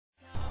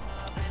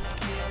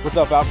What's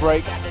up,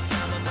 Outbreak?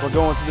 We're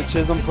going to the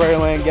Chisholm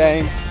Prairieland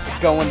game. It's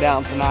going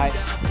down tonight.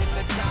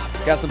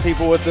 Got some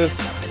people with us.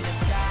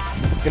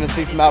 Gonna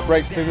see some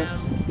Outbreak students.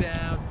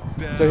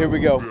 So here we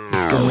go.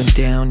 It's going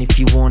down if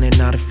you want it,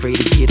 not afraid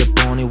to get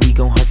up on it. We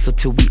gon' hustle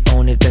till we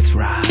own it, that's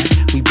right.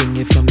 We bring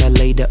it from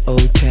LA to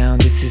Old Town.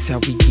 This is how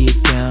we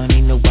get down.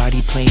 Ain't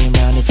nobody playing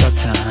around, it's our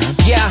time.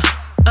 Yeah,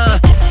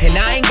 and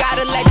I ain't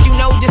gotta let you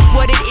know just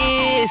what it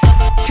is.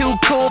 Too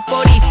cool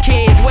for these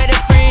kids, where the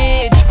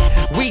fridge.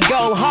 We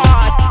go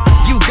hard,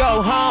 you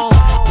go home.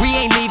 We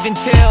ain't leaving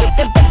till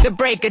the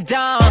break of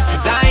dawn.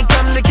 Cause I ain't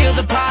come to kill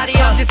the party,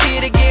 I'm just here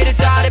to get it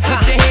started.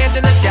 Put your hands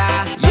in the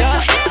sky,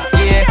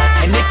 yeah.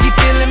 And if you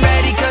feeling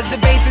ready, cause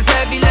the bass is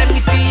heavy, let me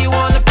see you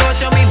on the floor,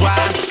 show me why.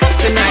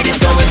 Tonight is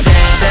going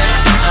down,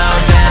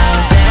 down,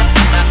 down,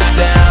 down,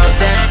 down,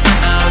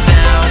 down,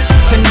 down.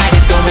 Tonight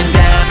is going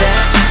down,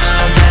 down,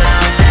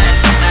 down,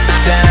 down,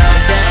 down,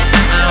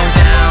 down,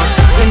 down.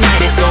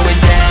 Tonight is going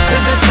down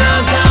till the sun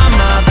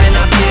come up, and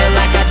I feel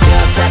like I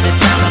just had the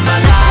time of my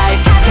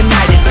life.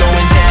 Tonight is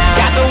going down.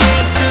 Got the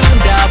whip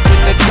tuned up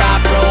with the top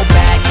roll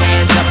back,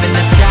 hands up in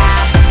the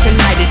sky.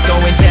 Tonight is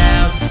going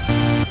down.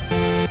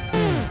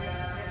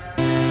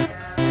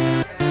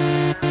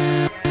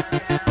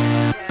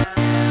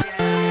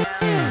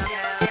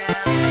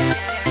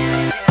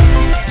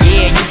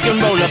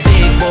 Roll a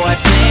big boy,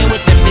 playing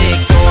with the big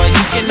toys.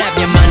 You can have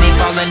your money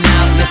falling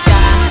out the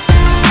sky.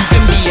 You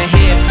can be a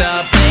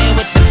hipster, playing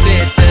with them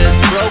sisters.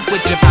 Broke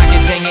with your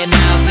pockets hanging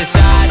out the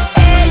side.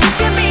 Yeah, you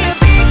can be a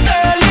big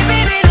girl,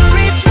 living in a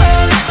rich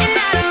world, looking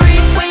out of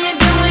reach when you're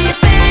doing your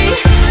thing.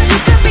 You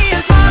could be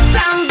a small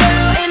town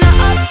girl in an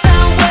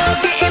uptown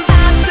world, getting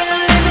past still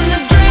living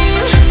the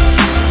dream.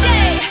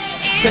 Yeah,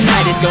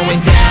 tonight is going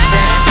down,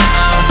 down,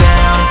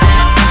 down,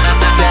 down,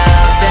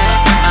 down,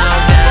 down,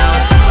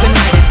 down.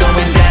 Tonight is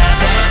going down.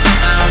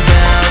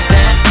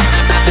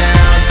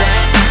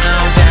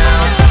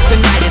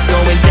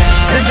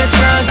 Till the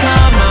sun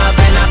come up,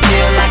 and I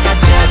feel like I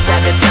just had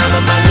the time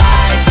of my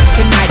life.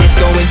 Tonight is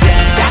going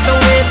down. Got the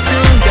whip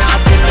tuned up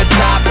with the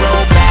top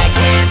roll back,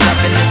 hands up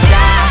in the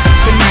sky.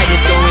 Tonight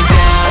is going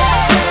down.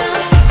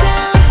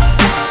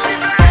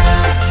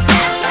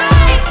 That's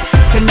right.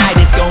 Tonight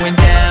is going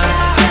down.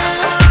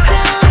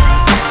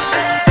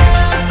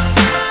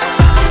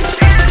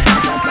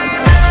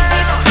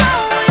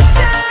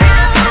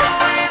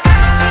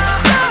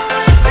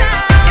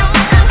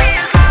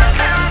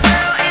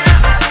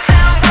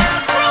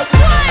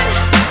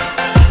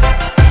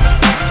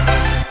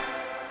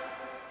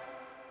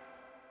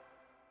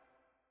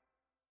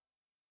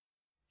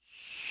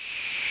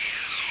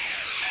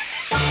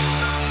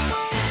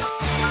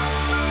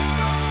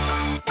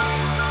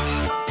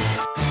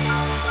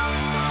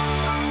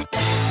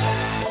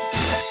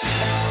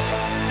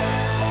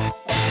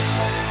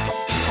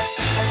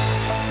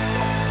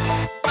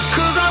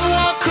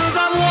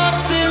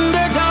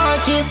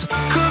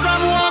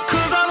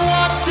 Cause I'm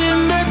walked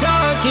in the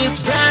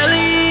darkest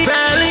valley,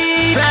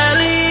 valley,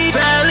 valley,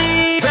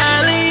 valley,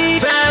 valley,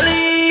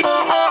 valley.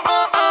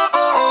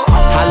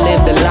 I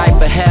lived a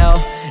life of hell,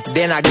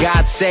 then I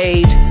got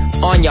saved.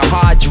 On your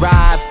hard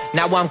drive,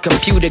 now I'm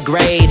computer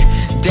grade.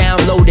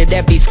 Downloaded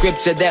every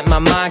scripture that my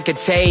mind could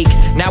take.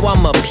 Now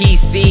I'm a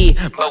PC,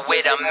 but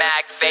with a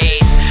Mac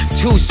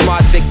face. Too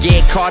smart to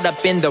get caught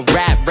up in the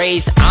rat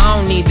race. I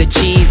don't need the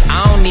cheese,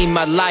 I don't need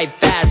my life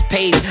fast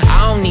paced.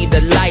 I don't need the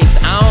lights,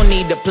 I don't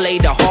need to play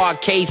the hard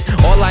case.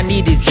 All I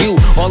need is you,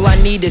 all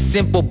I need is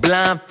simple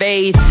blind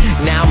faith.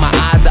 Now my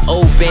eyes are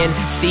open,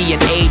 seeing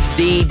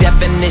HD.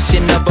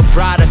 Definition of a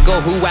prodigal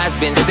who has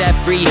been set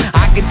free.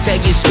 I could tell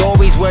you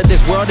stories where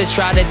this world has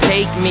tried to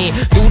take me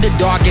through the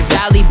darkest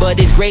valley, but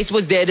His grace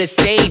was there to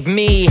save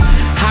me.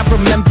 I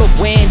remember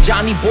when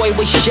Johnny Boy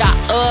was shot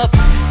up,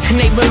 and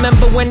they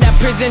remember when that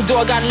prison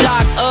door got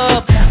locked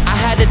up. I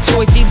had a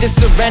choice, either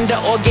surrender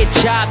or get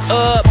chopped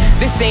up.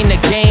 This ain't a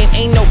game,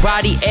 ain't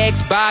nobody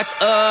Xbox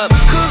up.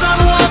 Cause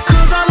I'm walked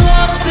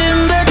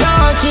in the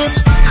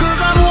darkest.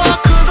 Cause I'm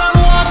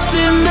walked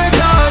in the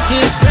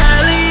darkest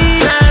valley,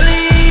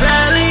 valley,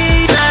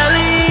 valley,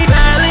 valley,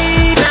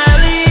 valley,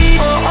 valley.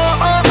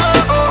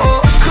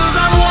 Cause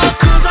I'm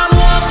walked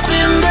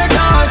in the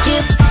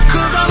darkest.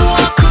 Cause I'm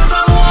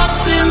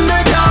walked in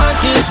the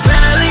darkest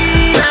valley.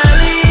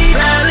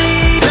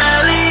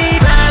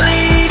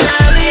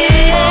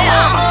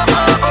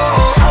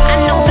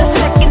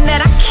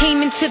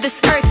 To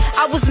this earth,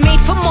 I was made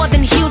for more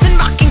than heels and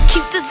rocking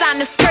cute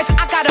designer skirts.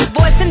 I got a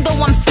voice, and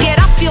though I'm scared,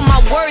 I feel my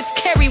words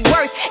carry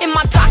worth. In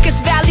my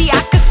darkest valley,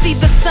 I could see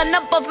the sun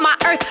above my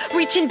earth,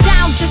 reaching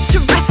down just to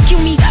rescue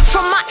me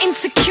from my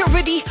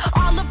insecurity.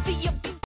 All of